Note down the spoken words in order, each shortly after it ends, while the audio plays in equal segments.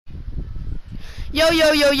Yo.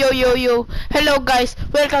 Hello guys,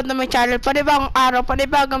 welcome to my channel. Panibagong araw,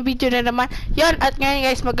 panibagong video na naman. Yan, at ngayon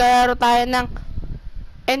guys, maglalaro tayo ng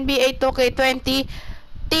NBA 2K20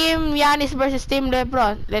 Team Giannis versus Team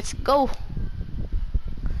Lebron. Let's go.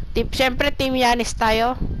 Syempre Team Giannis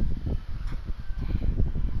tayo.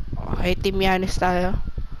 Okay, Team Giannis tayo.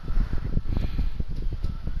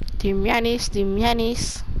 Team Giannis.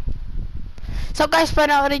 So guys,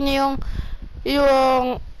 panoorin nyo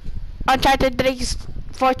yung Uncharted Drake's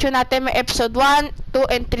Fortune natin. May episode 1, 2,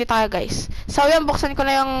 and 3 tayo guys. So yan, buksan ko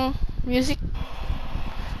na yung music.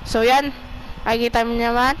 So yan, nakikita mo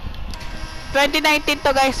naman 2019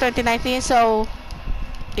 to guys, 2019. So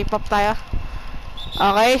K-pop tayo.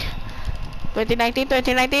 Okay, 2019.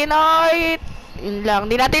 Oy, yun lang.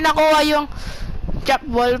 Di natin nakuha yung chop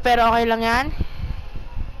ball, pero okay lang yan.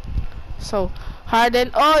 So Harden,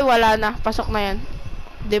 oy, wala na, pasok na yan.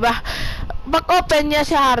 Diba? Pag open niya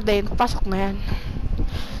si Harden, pasok na yan.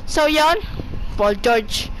 So yon, Paul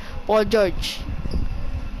George.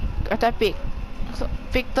 Kata pick. So,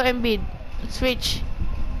 pick to Embiid. Switch.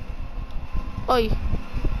 Oy.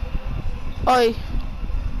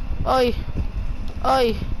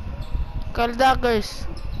 Kaldaggers.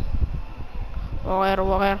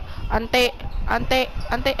 Walker. Ante.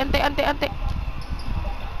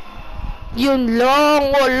 Yun lang,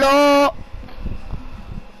 wala.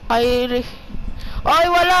 Ay,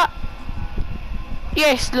 wala.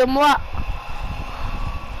 Yes, lumuwa.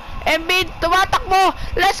 Embiid, tumatakbo.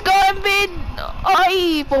 Let's go, Embiid.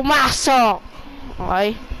 Ay, pumasok.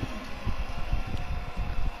 Okay.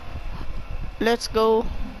 Let's go.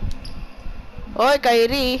 Oy,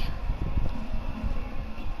 Kyrie.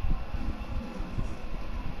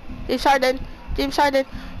 Team Harden.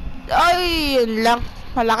 Ay, yun lang.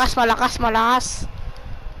 Malakas.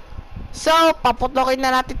 So, paputokin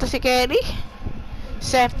na natin to si Curry.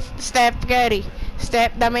 Steph Curry.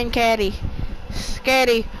 Steph the main Curry.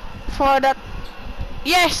 Curry for that.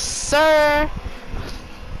 Yes, sir.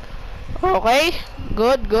 Okay.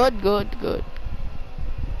 Good.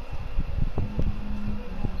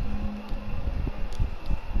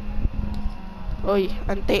 Oy,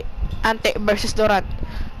 Ante versus Durant.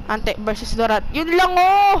 Yun lang,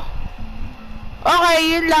 oh.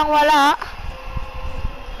 Okay, yun lang, wala.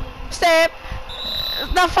 Step.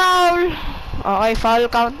 The foul. Okay, foul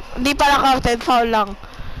count. Hindi pala counted, foul lang.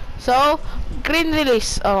 So, green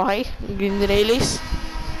release. Okay, green release.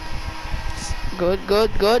 Good.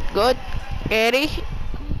 Carry.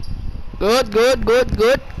 Good.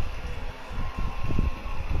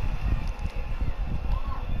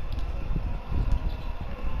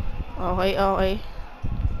 Okay.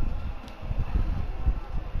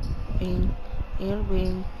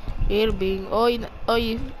 Irving. Oy,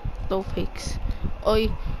 no fakes. Oy.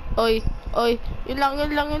 Yun lang.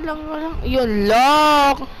 Yun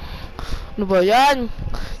lang. Ano ba yan?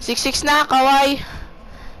 6-6 na, Kawhi.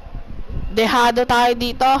 Dehado tayo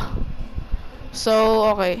dito. So,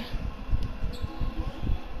 okay.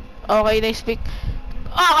 Okay, nice pick.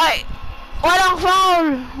 Okay. Walang foul.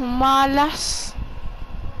 Malas.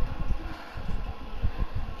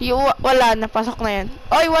 Wala, napasok na yan.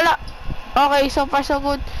 Oy, wala. Okay, so far so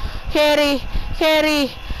good. Carry.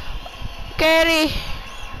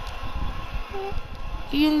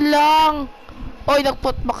 Yun lang. Oy,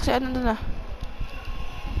 nag-putback siya. Ano na?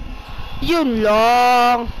 Yun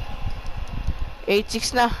lang.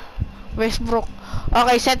 8-6 na. Westbrook.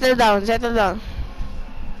 Okay, settle down.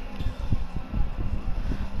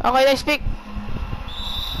 Okay, nice pick.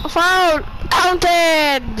 Foul.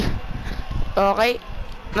 Counted. Okay.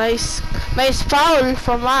 Nice foul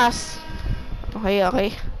from us.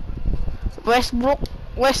 Okay. Westbrook.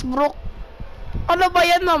 Ano ba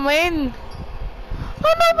yan naman?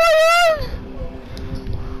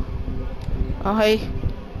 Okay.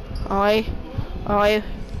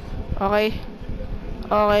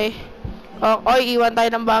 Oy, iwan tayo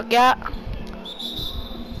ng bagya.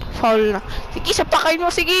 Foul na. Sige, sapakay mo,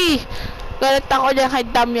 sige. Galit ako dyan kay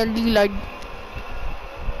Damian Lillard.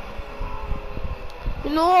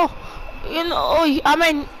 Oy,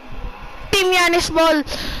 amen. Team Giannis ball.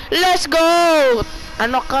 Let's go.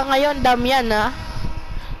 Ano ka ngayon, Damian, ha?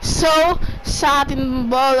 So, sa atin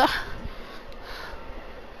ball.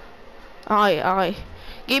 Okay.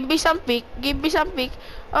 Give me some pick.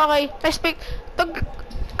 Okay, nice pick.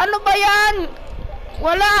 Ano ba yan?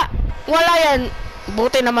 Wala yan.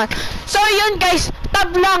 Buti naman. So, yun guys.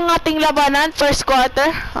 Tablang ating labanan. First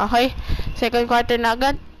quarter. Okay. Second quarter na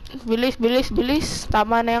agad. Bilis.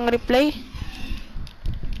 Tama na yung replay.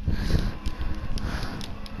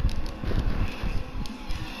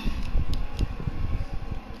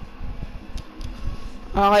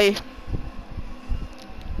 Okay.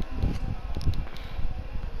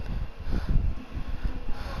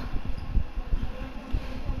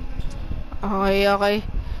 Okay, okay.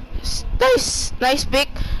 Nice. Nice pick.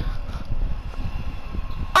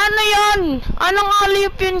 Ano yan? Anong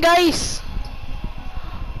alley-oop yun, guys?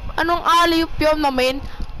 Anong alley-oop yun, mamin?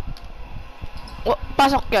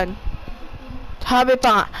 Pasok yan. Sabi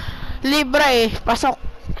pa nga. Libre eh. Pasok.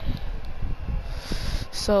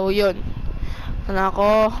 So, yun. Ano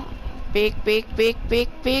ako? Pick.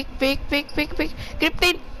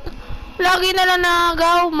 Cryptid. Lagi na lang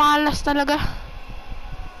nagaw. Malas talaga.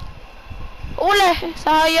 Uli.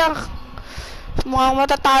 Sayang. Mukhang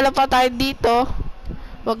matatalo pa tayo dito.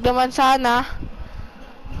 Wag naman sana.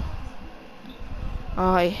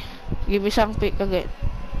 Okay. Give me some pick again.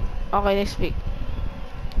 Okay, next pick.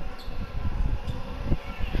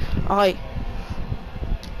 Okay.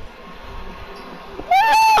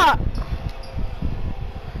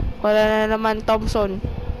 Wala na naman Thompson.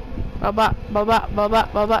 Baba.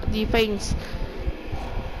 Defense.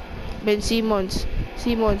 Ben Simmons.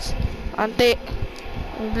 Ante.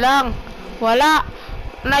 Lang. Wala.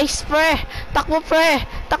 Nice pre. Takbo pre.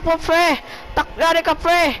 Takyari ka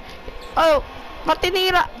pre. Oh.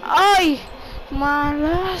 Patinira. Ay.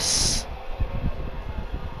 Malas.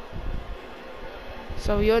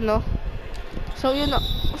 So yun no.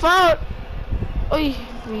 Foul. Uy.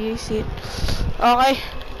 Visit. Okay.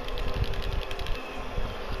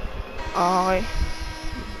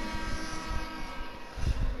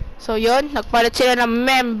 So yun, nagpalit sila ng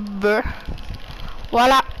member.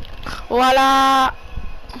 Wala.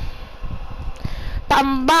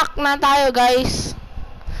 Tambak na tayo, guys.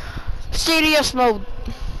 Serious mode.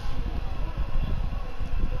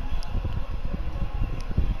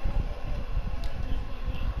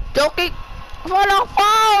 Joking. Walang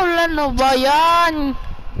foul. Ano ba yan?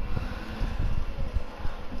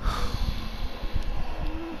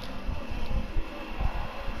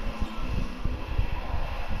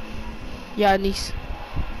 Giannis.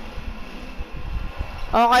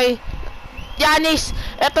 Okay. Giannis.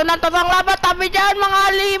 Ito na tatang laban. Tabi dyan mga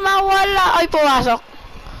lima. Wala. Ay, pumasok.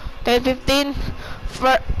 10-15.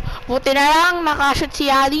 Buti na lang. Nakashoot si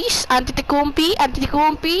Giannis. Antetokounmpo.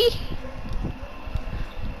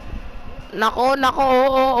 Nako.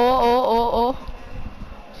 Oo.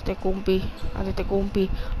 Antetokounmpo.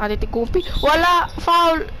 Wala.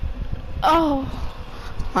 Foul. Oh.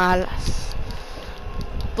 Malas.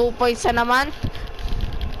 2 points na naman.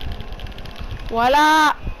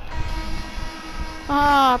 Wala.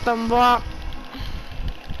 Tambak.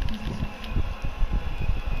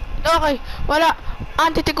 Okay, wala.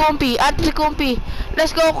 Antetokounmpo.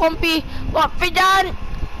 Let's go, Kumpi. Wapi dyan.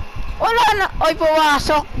 Wala na. Oy,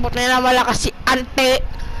 puwasok. Buti na malakas si Ante.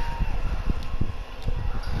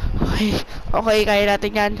 Okay, kaya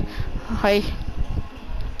natin yan. Okay.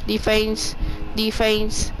 Defense.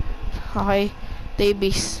 Okay.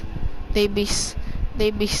 Davis.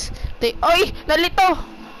 Oy! Nalito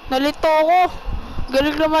ako.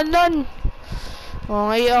 Galing naman nun.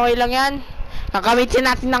 Okay lang yan. Nakamitin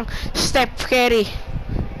natin ng Steph Curry.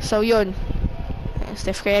 So, yun.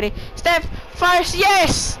 Steph Curry. First,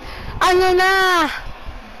 yes! Ano na?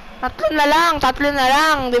 Tatlo na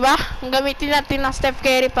lang, di ba? Gamitin natin ng Steph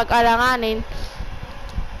Curry pag alanganin.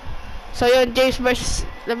 So, yun. James versus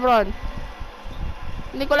Lebron.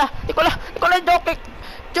 Nikola,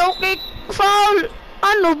 joking, foul.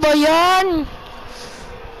 Ano ba yan?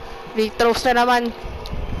 Free throws na naman.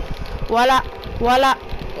 Wala.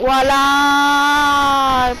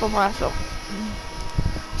 Ay, pumasok.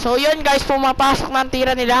 So yun guys, pumapasok ng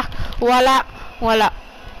tira nila. Wala.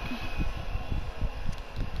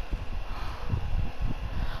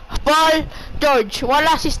 Paul George,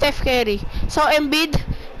 wala si Steph Curry. So Embiid.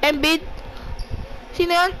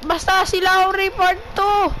 Sino yan? Basta si Lowry part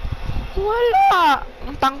 2. Wala.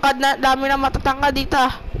 Tangkad na. Dami na matatangkad dito.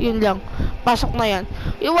 Yun lang. Pasok na yan.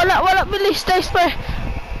 Wala. Bilis. Nice pa.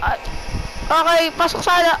 Okay. Pasok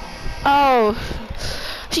sana. Oh.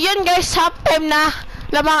 So yun guys. Half time na.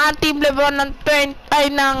 Lamang ang team Lebron ng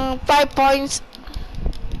 5 points.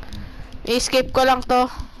 I-skip ko lang to.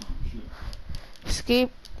 Skip.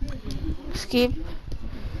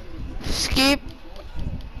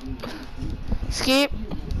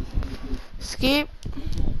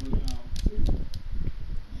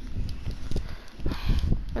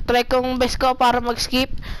 Try kong best ko para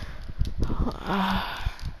mag-skip.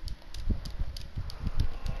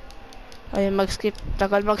 Ayun, mag-skip.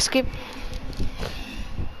 Tagal mag-skip.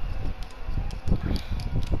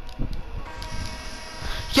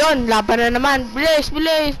 Yun, laban na naman. Bilis.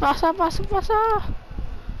 Pasa.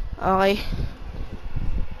 Okay.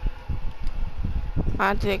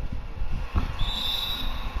 Antik.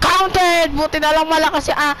 Counted! Buti na lang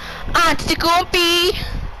malakas si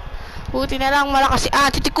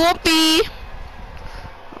Antetokounmpo.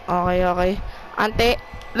 Okay, okay. Ante.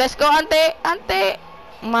 Let's go, ante. Ante.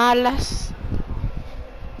 Malas.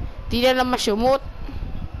 Di na naman sumut.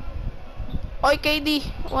 Oy, KD.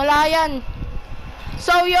 Wala yan.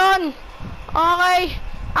 So, yun. Okay.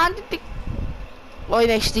 Ante. Oy,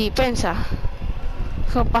 nice defense, ah.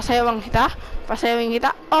 So, pasayawang kita. Pasayawang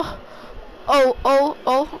kita. Oh. Oh, oh,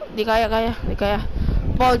 oh. Di kaya. Di kaya.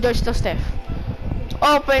 Ball George to Steph.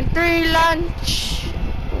 Open 3 lunch.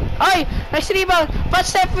 Oy, nice rebound. But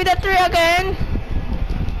Steph with the 3 again.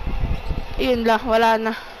 Yun lang, wala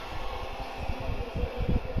na.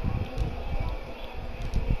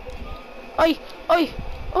 Oy, oy,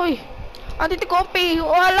 oy. Antikopi,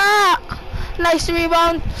 wala. Nice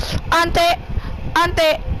rebound. Ante.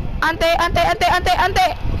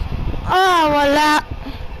 Ah, wala.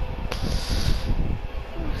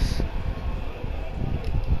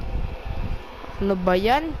 Ano ba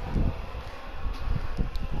yan?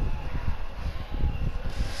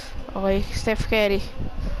 Okay, Steph Curry.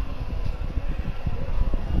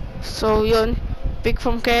 So, yun. Pick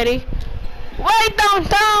from Curry. Way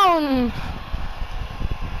downtown!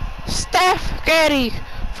 Steph Curry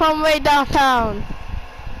from way downtown.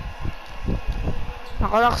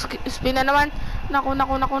 Naku, spin na naman. Naku.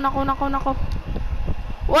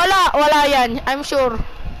 Wala yan. I'm sure.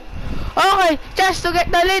 Okay, chance to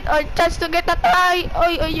get the lead or chance to get the try.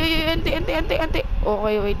 Oy, ante.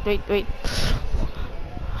 Okay, wait.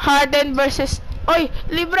 Harden versus... Oy,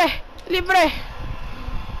 libre.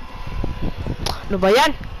 Ano ba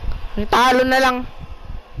yan? Talo na lang.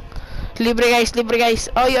 Libre guys.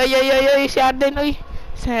 Oy, si Harden, oy.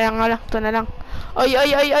 Sayang nga lang, ito na lang. Oy. Oh,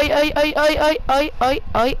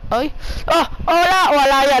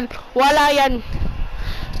 wala yan.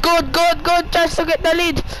 Good. Chance to get the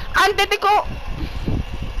lead. Antitico.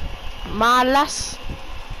 Malas.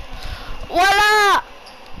 Wala.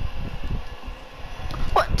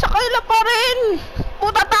 Tsaka ila pa rin.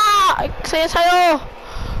 Putata. Saya sa'yo.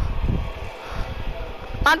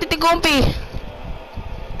 Antitigumpi.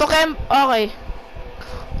 Tokem. Okay.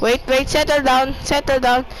 Wait. Settle down.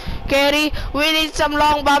 Curry, we need some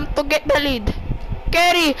long bump to get the lead.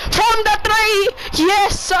 Curry from the 3.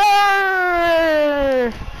 Yes,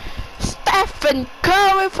 sir. Stephen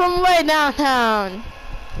Curry from way downtown.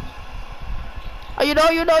 You know.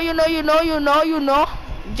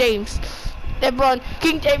 James. Lebron.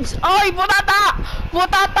 King James. Oy, Butata.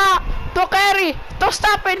 To Curry. To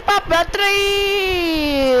stop and pop the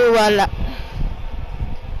 3. Wala.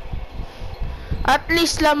 At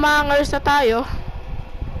least lamangers na tayo.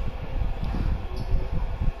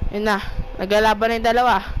 Yun na. Naglalaban na yung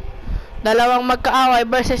dalawa. Dalawang magkaaway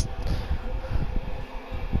versus...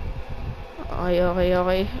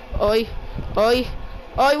 Okay.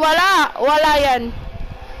 Oy, wala yan.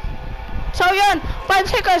 So yun, 5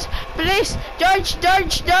 seconds. Please, George.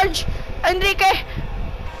 Enrique.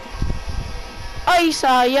 Ay,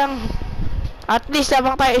 sayang. At least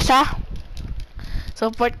labang tayo isa. So,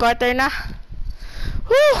 4th quarter na.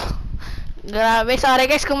 Whew! Grabe, sorry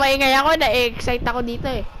guys kung maingay ako. Na-excite ako dito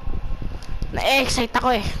eh.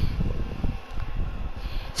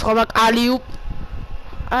 So, mag-alley-oop.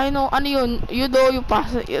 I know, ano yun? You know, you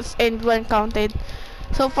pass. It's end when counted.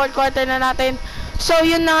 So, 4th quarter na natin. So,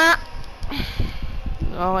 yun na nga.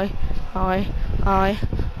 Okay.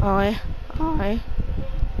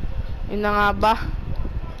 Yun na nga ba?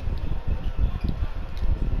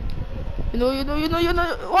 Yun na.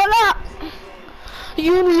 Wala!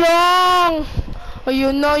 Yun lang!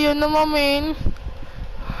 Ayun na, mamin.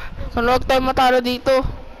 Ano, huwag tayo matalo dito.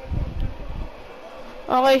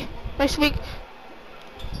 Okay. Nice pick.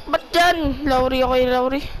 Ba't dyan? Lowry. Okay,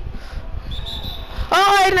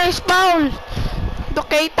 nice foul. To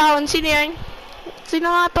K-Town. Sino yan?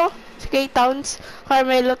 Sino nga to? Si K-Towns.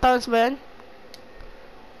 Carmelo Towns ba yan?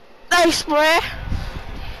 Nice, pre.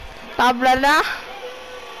 Tabla na.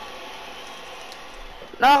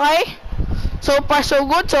 Okay. So far, so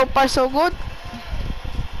good. Okay.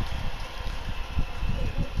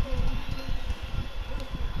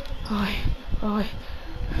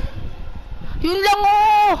 Yun lang,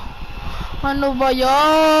 oh. Ano ba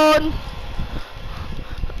yan?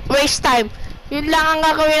 Waste time. Yun lang ang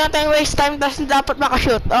gagawin natin, waste time. Tapos dapat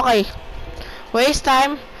makashoot. Okay. Waste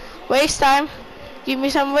time. Give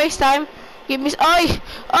me some waste time. Ay,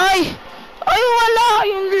 wala.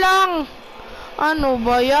 Yun lang. Ano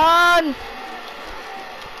ba yan?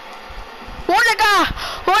 Huli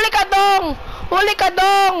ka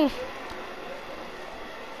dong.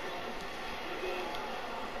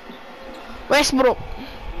 Westbrook.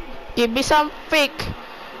 Give me some pick.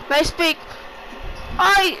 Nice pick.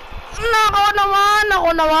 Ay,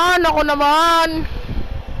 ako naman.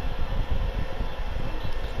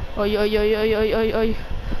 Oy, oy, oy, oy, oy, oy, oy.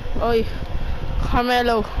 Oy.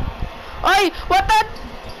 Carmelo. Oy, what that?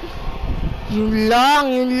 Yun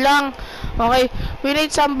lang. Okay, we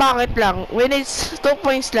need some bucket lang. We need 2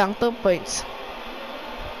 points lang, 2 points.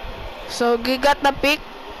 So, we got the pick.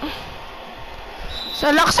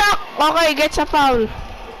 So, laksak! Okay, gets a foul.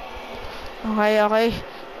 Okay.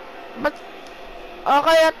 But,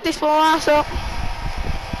 okay, at least pumasok.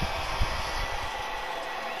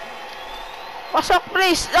 Pasok,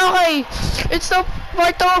 please. Okay. It's 2 for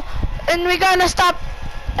 2. And we gonna stop.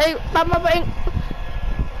 Ay, tama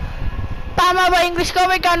ba English ko?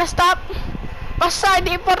 We gonna stop. Basta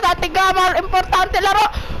hindi importante gamal, importante laro.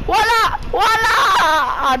 Wala!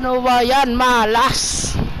 Ano ba yan?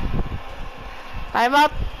 Malas. Time out.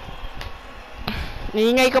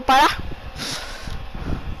 Niingay ko pala.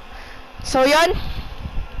 So yun.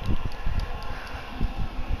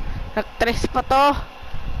 Nag-tres pa to.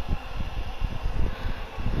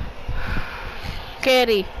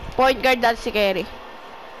 Kerry. Point guard dati si Kerry.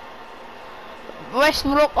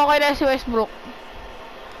 Westbrook. Okay na si Westbrook.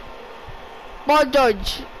 Paul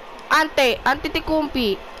George.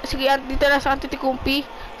 Antetokounmpo. Sige, dito na sa Antetokounmpo.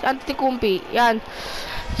 Yan.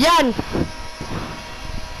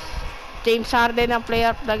 James Harden ang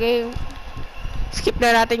player of the game. Skip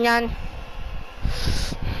na natin yan.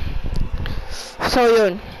 So,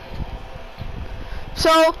 yun.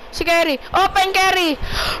 So, si Kerry. Open Kerry.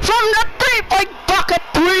 From the 3-point bucket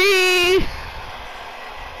 3.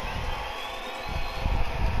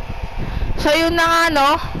 So, yun na nga,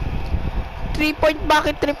 no? 3-point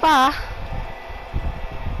bucket 3 pa, ha?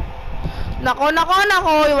 Nako.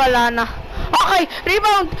 Wala na. Okay,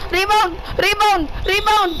 rebound.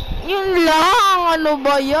 Yun lang. Ano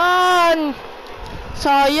ba yan?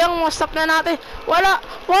 Sayang, stop na natin. Wala.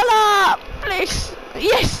 Please.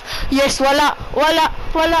 Yes, wala.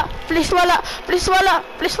 Please, wala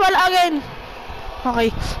again. Okay.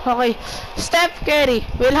 Steph Curry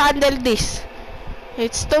will handle this.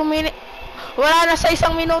 It's 2 minutes. Wala na sa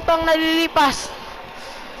 1 minuto ang nalilipas.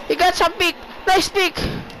 He got some pick. Nice pick.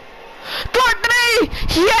 Court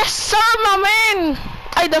 3! Yes, sir, my man!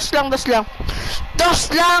 Ay, dos lang.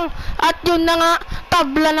 At yun na nga,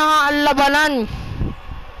 tabla na nga ang labanan.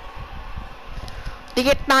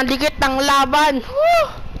 Dikit ng laban. Woo!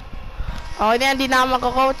 Okay na yan, di na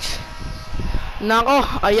mako-coach. Nako,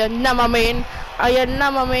 ayan na, my man. Tayo.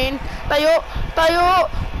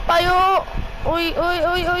 Uy.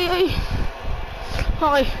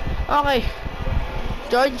 Okay.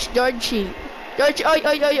 George, oy.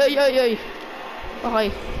 Okay.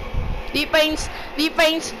 Defense.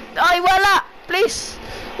 Ay, wala. Please.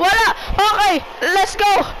 Wala. Okay. Let's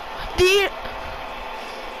go.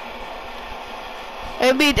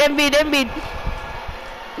 Embiid.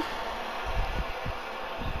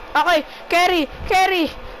 Okay. Carry.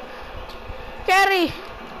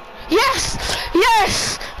 Yes.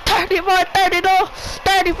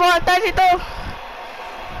 34-32.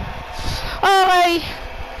 Okay.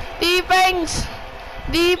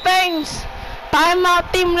 Defense. Timeout,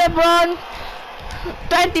 Team Lebron.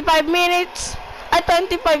 25 minutes.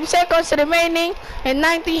 25 seconds remaining. And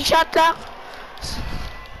 19 shot clock.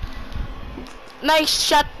 Nice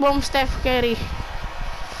shot from Steph Curry.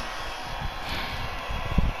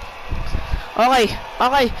 Okay.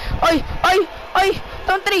 Oy.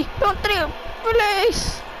 Don't three.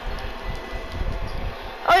 Please.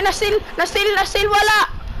 Oy, na-steal. Wala.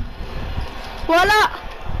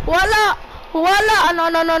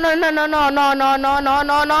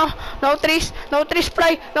 No trees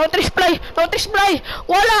play.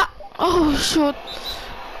 Wala. Oh shoot.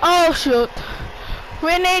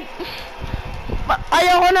 We need.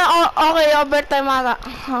 Ayoko na. Okay, overtime ata.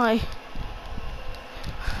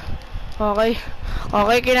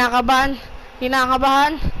 Okay, kinakabahan.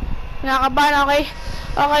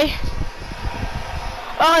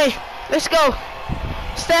 Okay, let's go.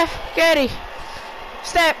 Steph Curry.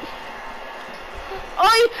 Step.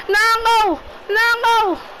 Oy, nangaw.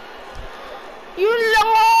 Yun lang,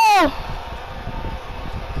 oh.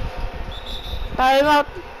 Time out.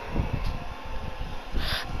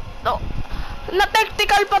 No.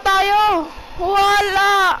 Na-tactical pa tayo.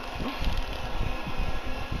 Wala.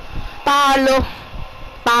 Talo.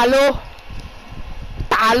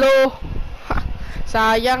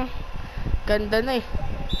 Sayang. Ganda na eh.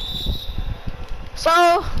 So,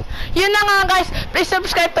 yun na nga guys. Please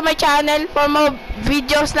subscribe to my channel for more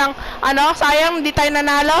videos ng sayang hindi tayo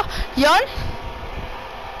nanalo. Yun.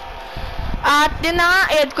 At yun na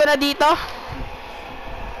nga, add ko na dito.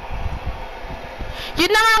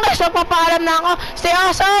 Yun na nga guys, magpapaalam na ako. Stay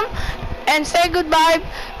awesome and say goodbye.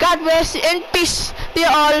 God bless and peace to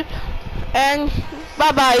you all. And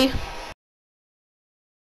bye-bye.